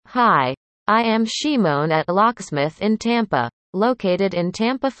Hi, I am Shimon at Locksmith in Tampa, located in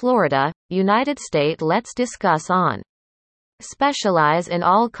Tampa, Florida, United States. Let's discuss on. Specialize in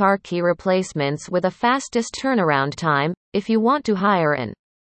all car key replacements with a fastest turnaround time. If you want to hire an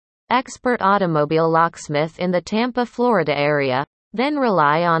expert automobile locksmith in the Tampa, Florida area, then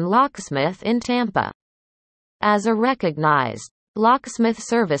rely on Locksmith in Tampa. As a recognized locksmith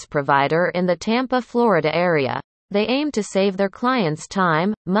service provider in the Tampa, Florida area, they aim to save their clients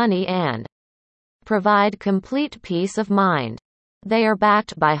time, money, and provide complete peace of mind. They are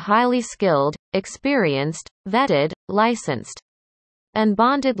backed by highly skilled, experienced, vetted, licensed, and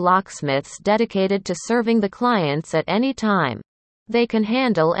bonded locksmiths dedicated to serving the clients at any time. They can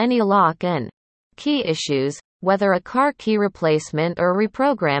handle any lock and key issues, whether a car key replacement or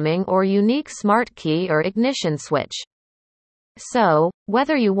reprogramming or unique smart key or ignition switch. So,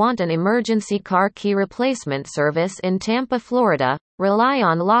 whether you want an emergency car key replacement service in Tampa, Florida, rely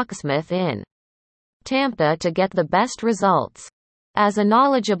on Locksmith in Tampa to get the best results. As a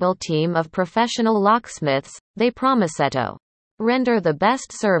knowledgeable team of professional locksmiths, they promise to render the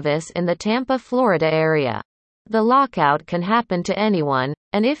best service in the Tampa, Florida area. The lockout can happen to anyone,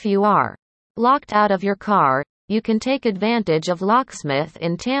 and if you are locked out of your car, you can take advantage of Locksmith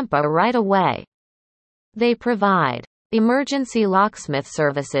in Tampa right away. They provide emergency locksmith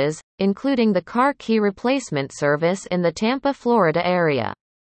services, including the car key replacement service in the Tampa, Florida area.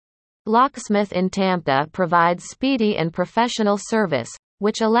 Locksmith in Tampa provides speedy and professional service,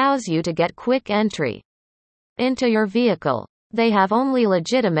 which allows you to get quick entry into your vehicle. They have only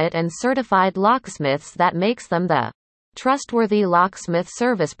legitimate and certified locksmiths that makes them the trustworthy locksmith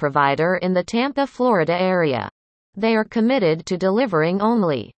service provider in the Tampa, Florida area. They are committed to delivering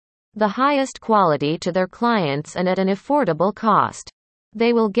only the highest quality to their clients and at an affordable cost.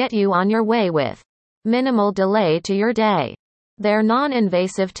 They will get you on your way with minimal delay to your day. Their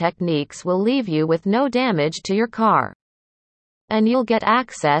non-invasive techniques will leave you with no damage to your car, and you'll get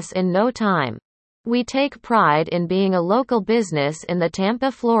access in no time. We take pride in being a local business in the Tampa,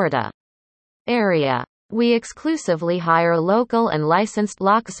 Florida area. We exclusively hire local and licensed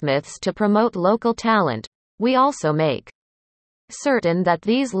locksmiths to promote local talent. We also make certain that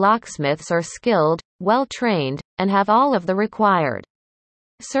these locksmiths are skilled, well-trained, and have all of the required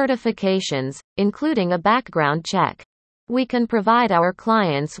certifications, including a background check. We can provide our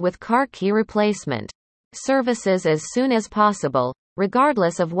clients with car key replacement services as soon as possible,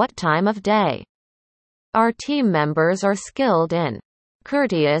 regardless of what time of day. Our team members are skilled and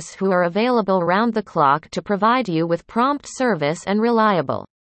courteous who are available round the clock to provide you with prompt service and reliable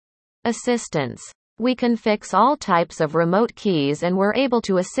assistance. We can fix all types of remote keys and we're able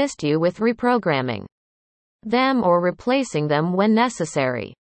to assist you with reprogramming them or replacing them when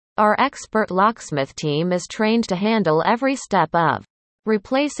necessary. Our expert locksmith team is trained to handle every step of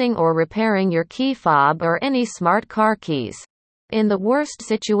replacing or repairing your key fob or any smart car keys. In the worst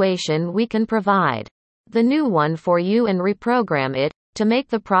situation, we can provide the new one for you and reprogram it to make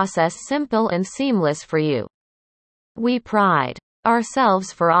the process simple and seamless for you. We pride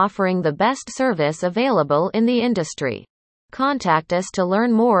ourselves for offering the best service available in the industry. Contact us to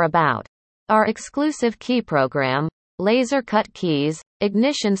learn more about our exclusive key program, laser cut keys,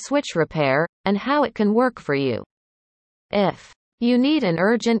 ignition switch repair, and how it can work for you. If you need an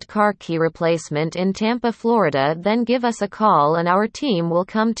urgent car key replacement in Tampa, Florida, then give us a call and our team will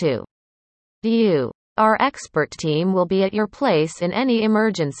come to you. Our expert team will be at your place in any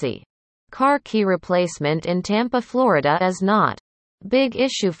emergency. Car key replacement in Tampa, Florida is not big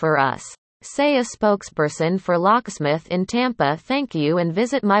issue for us. Say a spokesperson for Locksmith in Tampa. Thank you and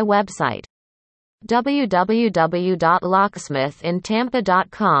visit my website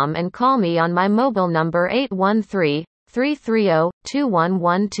www.locksmithintampa.com and call me on my mobile number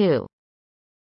 813-330-2112.